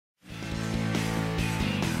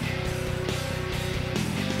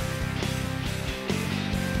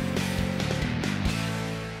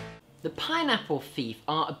The Pineapple Thief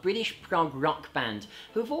are a British prog rock band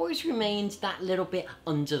who have always remained that little bit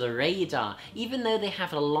under the radar, even though they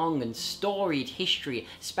have a long and storied history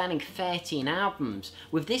spanning 13 albums,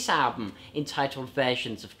 with this album, entitled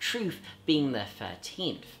Versions of Truth, being their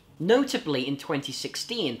 13th. Notably, in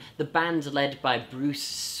 2016, the band led by Bruce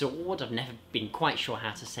Sword, I've never been quite sure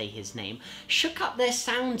how to say his name, shook up their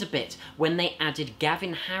sound a bit when they added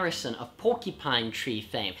Gavin Harrison of Porcupine Tree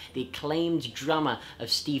fame, the acclaimed drummer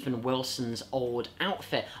of Steven Wilson's old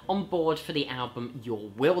outfit, on board for the album Your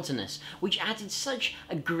Wilderness, which added such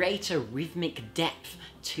a greater rhythmic depth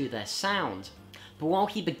to their sound. But while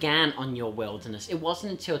he began on Your Wilderness, it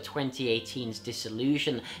wasn't until 2018's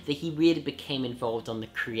Dissolution that he really became involved on the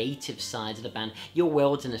creative side of the band. Your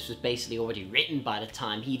Wilderness was basically already written by the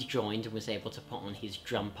time he'd joined and was able to put on his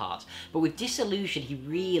drum part. But with Dissolution, he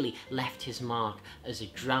really left his mark as a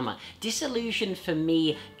drummer. Dissolution, for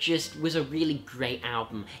me, just was a really great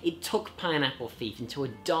album. It took Pineapple Thief into a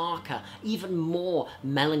darker, even more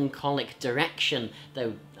melancholic direction,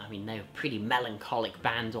 though I mean, they're a pretty melancholic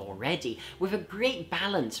band already, with a great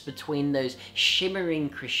balance between those shimmering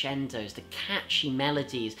crescendos, the catchy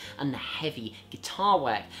melodies, and the heavy guitar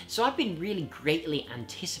work. So I've been really greatly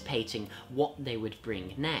anticipating what they would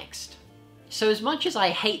bring next. So as much as I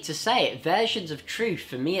hate to say it, Versions of Truth,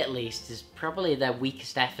 for me at least, is probably their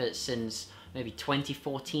weakest effort since maybe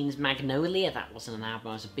 2014's Magnolia. That wasn't an album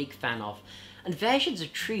I was a big fan of. And Versions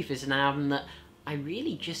of Truth is an album that I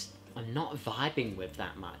really I'm not vibing with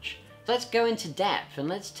that much. So let's go into depth and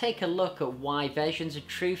let's take a look at why Versions of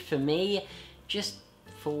Truth, for me, just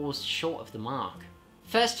falls short of the mark.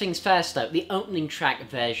 First things first though, the opening track,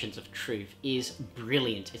 Versions of Truth, is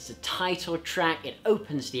brilliant. It's the title track, it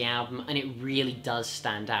opens the album, and it really does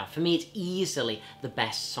stand out. For me, it's easily the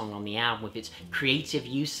best song on the album, with its creative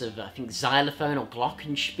use of, I think, xylophone or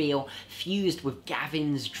glockenspiel, fused with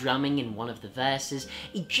Gavin's drumming in one of the verses.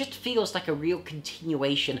 It just feels like a real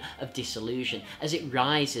continuation of Dissolution, as it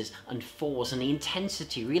rises and falls, and the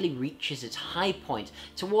intensity really reaches its high point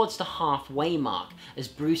towards the halfway mark, as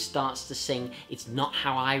Bruce starts to sing "It's Not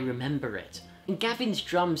How I Remember It." And Gavin's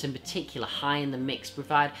drums in particular, high in the mix,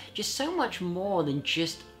 provide just so much more than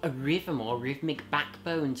just a rhythm or rhythmic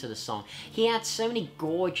backbone to the song. He adds so many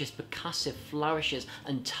gorgeous percussive flourishes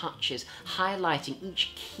and touches, highlighting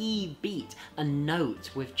each key beat and note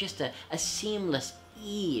with just a seamless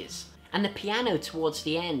ease. And the piano towards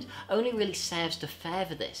the end only really serves to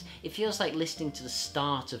further this. It feels like listening to the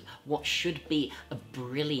start of what should be a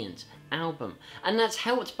brilliant album. And that's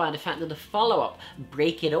helped by the fact that the follow-up,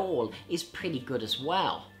 Break It All, is pretty good as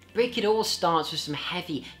well. Break It All starts with some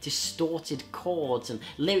heavy, distorted chords and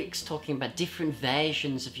lyrics talking about different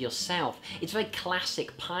versions of yourself. It's very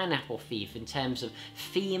classic Pineapple Thief in terms of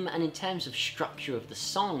theme and in terms of structure of the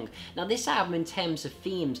song. Now this album, in terms of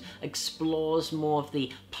themes, explores more of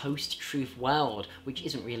the post-truth world, which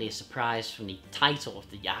isn't really a surprise from the title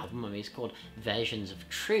of the album. I mean, it's called Versions of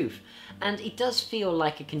Truth. And it does feel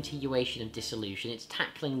like a continuation of Dissolution. It's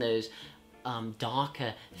tackling those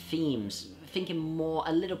darker themes, thinking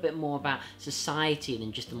a little bit more about society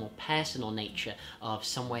than just the more personal nature of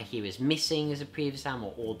Somewhere Here Is Missing as a previous album,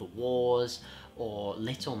 or All the Wars, or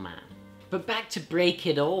Little Man. But back to Break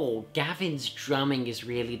It All, Gavin's drumming is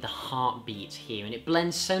really the heartbeat here, and it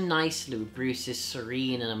blends so nicely with Bruce's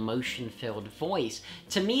serene and emotion-filled voice.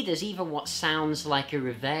 To me, there's even what sounds like a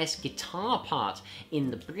reverse guitar part in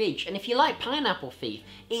the bridge, and if you like Pineapple Thief,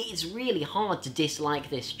 it is really hard to dislike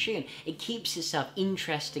this tune. It keeps itself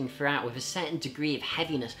interesting throughout, with a certain degree of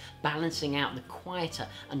heaviness, balancing out the quieter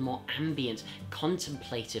and more ambient,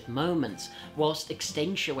 contemplative moments, whilst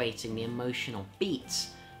accentuating the emotional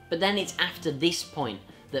beats. But then it's after this point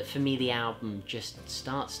that for me the album just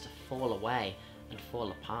starts to fall away and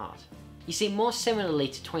fall apart. You see, more similarly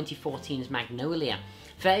to 2014's Magnolia,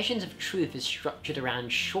 Versions of Truth is structured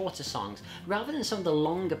around shorter songs rather than some of the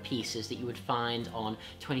longer pieces that you would find on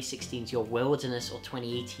 2016's Your Wilderness or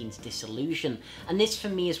 2018's Dissolution. And this for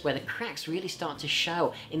me is where the cracks really start to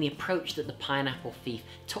show in the approach that the Pineapple Thief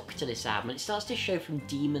took to this album. It starts to show from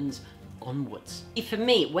Demons onwards. For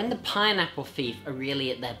me, when the Pineapple Thief are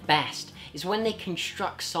really at their best is when they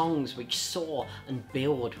construct songs which soar and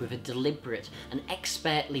build with a deliberate and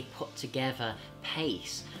expertly put together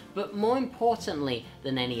pace. But more importantly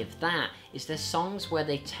than any of that is their songs where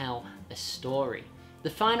they tell a story.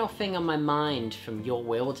 The final thing on my mind from Your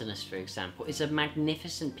Wilderness, for example, is a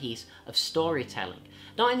magnificent piece of storytelling.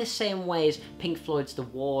 Not in the same way as Pink Floyd's The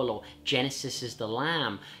Wall or Genesis's The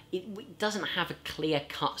Lamb. It doesn't have a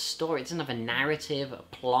clear-cut story, it doesn't have a narrative, a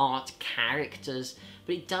plot, characters,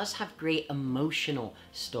 but it does have great emotional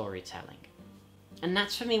storytelling. And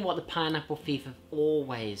that's for me what the Pineapple Thief have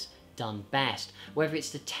always done best. Whether it's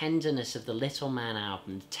the tenderness of the Little Man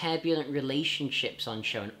album, the turbulent relationships on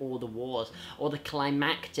Show and All the Wars, or the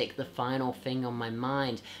climactic The Final Thing on My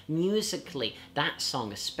Mind, musically, that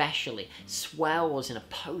song especially swells in a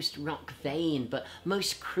post-rock vein, but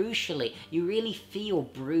most crucially, you really feel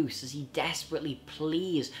Bruce as he desperately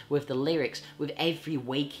pleads with the lyrics, with every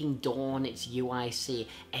waking dawn it's you I see,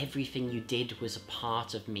 everything you did was a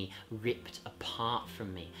part of me, ripped apart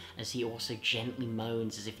from me, as he also gently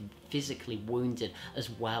moans as if physically wounded as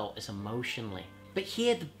well as emotionally. But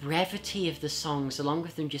here, the brevity of the songs, along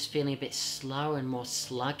with them just feeling a bit slow and more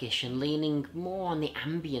sluggish and leaning more on the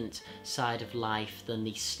ambient side of life than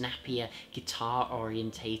the snappier,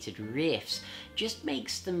 guitar-orientated riffs, just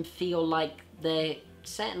makes them feel like they're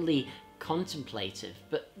certainly contemplative,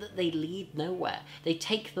 but that they lead nowhere. They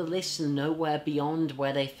take the listen nowhere beyond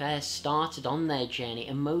where they first started on their journey,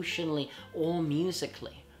 emotionally or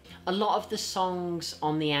musically. A lot of the songs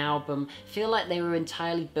on the album feel like they were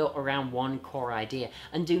entirely built around one core idea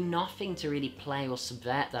and do nothing to really play or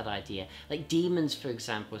subvert that idea. Like Demons, for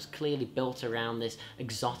example, is clearly built around this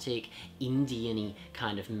exotic, Indian-y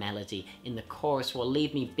kind of melody in the chorus, while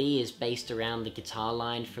Leave Me Be is based around the guitar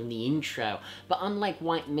line from the intro. But unlike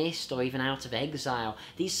White Mist or even Out of Exile,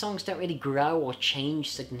 these songs don't really grow or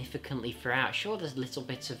change significantly throughout. Sure, there's little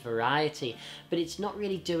bits of variety, but it's not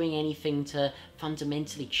really doing anything to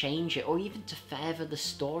fundamentally change it or even to further the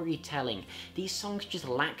storytelling. These songs just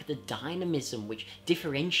lack the dynamism which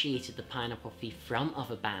differentiated the Pineapple Thief from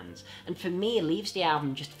other bands, and for me it leaves the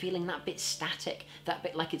album just feeling that bit static, that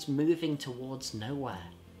bit like it's moving towards nowhere.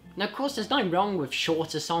 Now, of course, there's nothing wrong with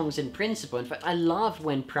shorter songs in principle. In fact, I love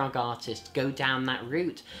when prog artists go down that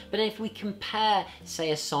route. But if we compare,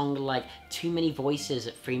 say, a song like Too Many Voices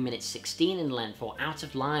at 3 minutes 16 in length, or Out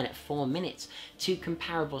of Line at 4 minutes, to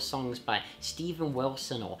comparable songs by Steven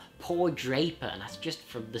Wilson or Paul Draper, and that's just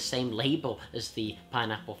from the same label as the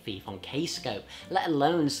Pineapple Thief on K-Scope, let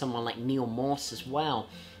alone someone like Neil Morse as well,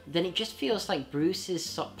 then it just feels like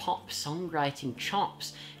Bruce's pop songwriting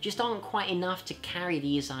chops just aren't quite enough to carry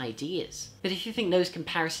these ideas. But if you think those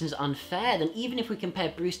comparisons are unfair, then even if we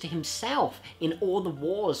compare Bruce to himself in All the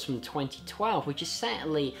Wars from 2012, which is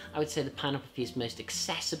certainly, I would say, the Pineapple Thief's most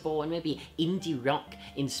accessible and maybe indie rock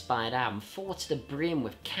inspired album, full to the brim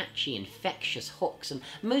with catchy, infectious hooks, and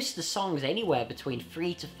most of the songs anywhere between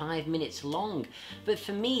 3 to 5 minutes long. But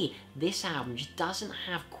for me, this album just doesn't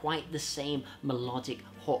have quite the same melodic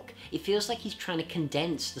hook. It feels like he's trying to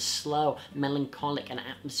condense the slow, melancholic and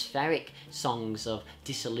atmospheric songs of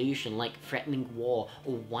Dissolution, like Threatening War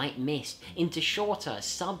or White Mist, into shorter,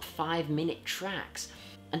 sub 5 minute tracks.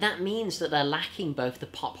 And that means that they're lacking both the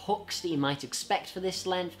pop hooks that you might expect for this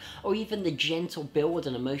length, or even the gentle build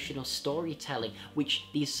and emotional storytelling which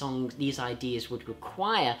these ideas would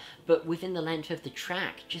require, but within the length of the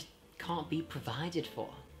track just can't be provided for.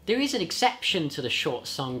 There is an exception to the short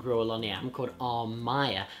song rule on the album called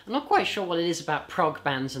Mire. I'm not quite sure what it is about prog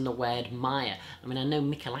bands and the word Mire. I mean, I know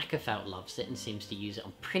Mikkel Akkerfeld loves it and seems to use it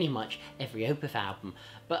on pretty much every Opeth album,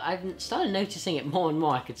 but I've started noticing it more and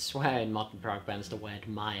more. I could swear in modern prog bands the word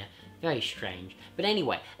Mire. Very strange. But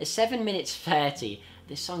anyway, at 7 minutes 30,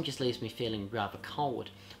 this song just leaves me feeling rather cold.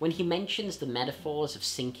 When he mentions the metaphors of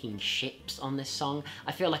sinking ships on this song,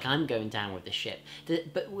 I feel like I'm going down with the ship,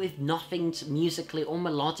 but with nothing musically or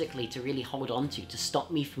melodically to really hold on to stop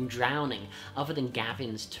me from drowning, other than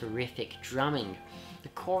Gavin's terrific drumming. The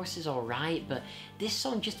chorus is alright, but this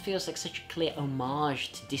song just feels like such a clear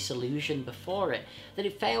homage to Dissolution before it, that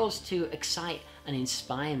it fails to excite and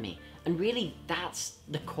inspire me. And really, that's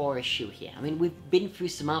the core issue here. I mean, we've been through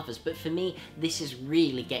some others, but for me, this is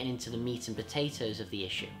really getting into the meat and potatoes of the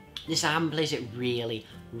issue. This album plays it really,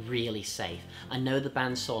 really safe. I know the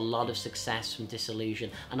band saw a lot of success from Dissolution,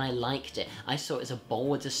 and I liked it. I saw it as a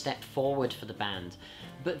bolder step forward for the band.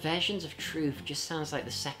 But Versions of Truth just sounds like the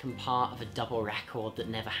second part of a double record that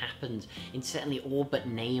never happened, in certainly all but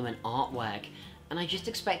name and artwork. And I just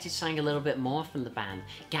expected something a little bit more from the band.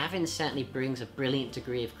 Gavin certainly brings a brilliant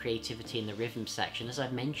degree of creativity in the rhythm section, as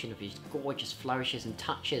I've mentioned, with his gorgeous flourishes and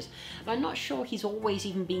touches, but I'm not sure he's always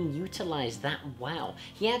even being utilised that well.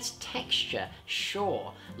 He adds texture,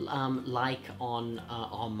 sure, like on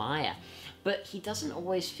Mire, but he doesn't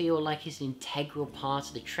always feel like he's an integral part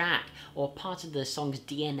of the track, or part of the song's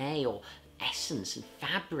DNA, or essence and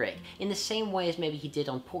fabric, in the same way as maybe he did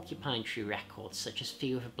on Porcupine Tree records, such as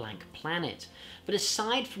Fear of a Blank Planet. But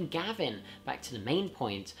aside from Gavin, back to the main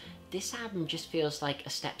point, this album just feels like a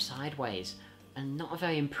step sideways, and not a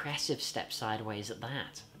very impressive step sideways at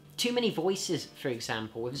that. Too Many Voices, for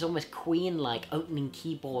example, with his almost Queen-like opening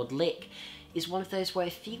keyboard lick, is one of those where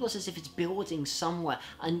it feels as if it's building somewhere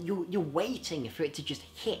and you're waiting for it to just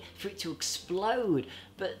hit, for it to explode,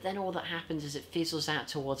 but then all that happens is it fizzles out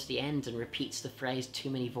towards the end and repeats the phrase "too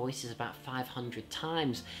many voices" about 500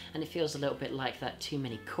 times, and it feels a little bit like that "Too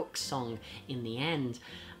Many Cooks" song in the end.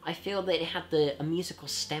 I feel that it had a musical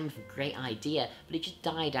stem of a great idea, but it just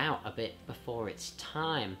died out a bit before its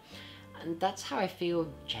time. And that's how I feel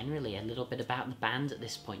generally a little bit about the band at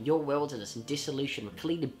this point. Your Wilderness and Dissolution were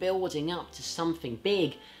clearly building up to something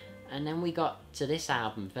big, and then we got to this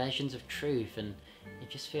album, Versions of Truth, and it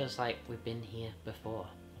just feels like we've been here before.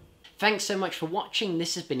 Thanks so much for watching.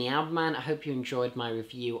 This has been TheAIbumMan. I hope you enjoyed my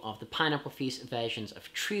review of the Pineapple Feast Versions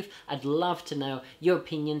of Truth. I'd love to know your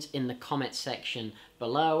opinions in the comments section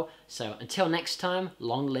below. So until next time,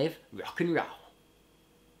 long live rock and roll.